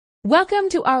Welcome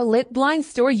to our Lit Blind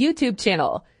Store YouTube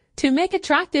channel. To make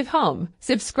attractive home,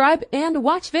 subscribe and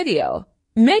watch video.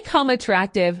 Make home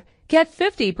attractive. Get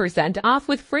 50% off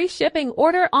with free shipping.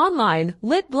 Order online,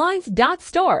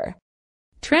 litblinds.store.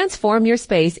 Transform your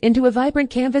space into a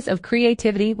vibrant canvas of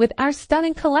creativity with our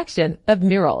stunning collection of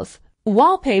murals.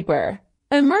 Wallpaper.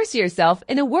 Immerse yourself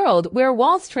in a world where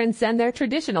walls transcend their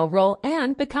traditional role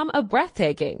and become a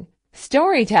breathtaking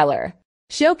storyteller.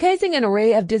 Showcasing an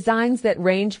array of designs that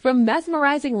range from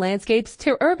mesmerizing landscapes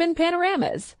to urban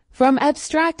panoramas, from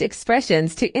abstract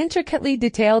expressions to intricately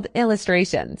detailed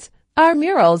illustrations. Our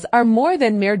murals are more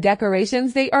than mere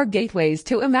decorations, they are gateways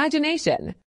to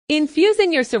imagination,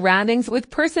 infusing your surroundings with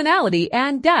personality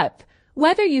and depth.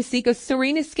 Whether you seek a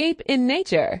serene escape in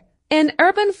nature, an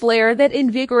urban flair that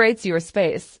invigorates your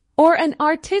space, or an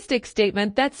artistic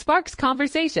statement that sparks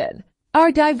conversation, our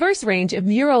diverse range of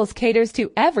murals caters to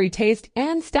every taste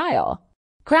and style.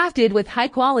 Crafted with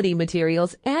high-quality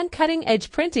materials and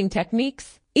cutting-edge printing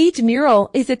techniques, each mural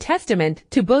is a testament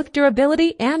to both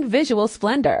durability and visual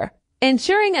splendor,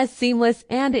 ensuring a seamless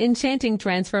and enchanting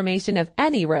transformation of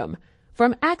any room,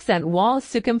 from accent walls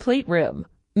to complete room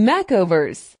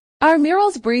makeovers. Our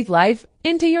murals breathe life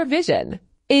into your vision,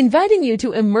 inviting you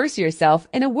to immerse yourself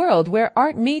in a world where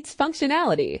art meets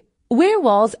functionality, where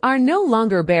walls are no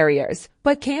longer barriers,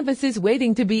 but canvases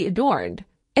waiting to be adorned.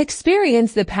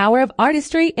 Experience the power of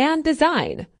artistry and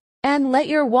design, and let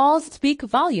your walls speak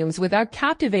volumes with our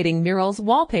captivating murals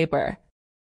wallpaper.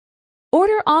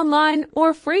 Order online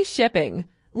or free shipping.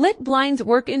 Lit Blinds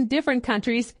work in different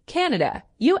countries: Canada,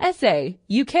 USA,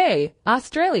 UK,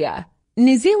 Australia,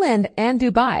 New Zealand, and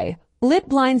Dubai. Lit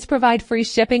Blinds provide free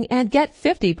shipping and get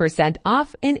 50%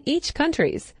 off in each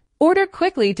countries. Order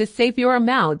quickly to save your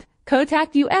amount.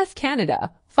 Contact US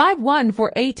Canada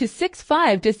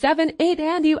 5148-265-78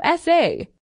 and USA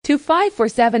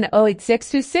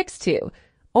 2547-086-262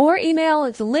 or email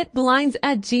us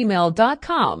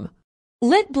litblinds@gmail.com.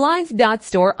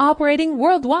 Litblinds.store operating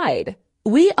worldwide.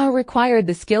 We are required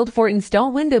the skilled for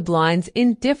install window blinds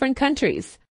in different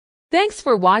countries. Thanks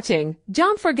for watching.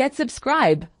 Don't forget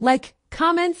subscribe, like,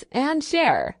 comments, and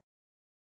share.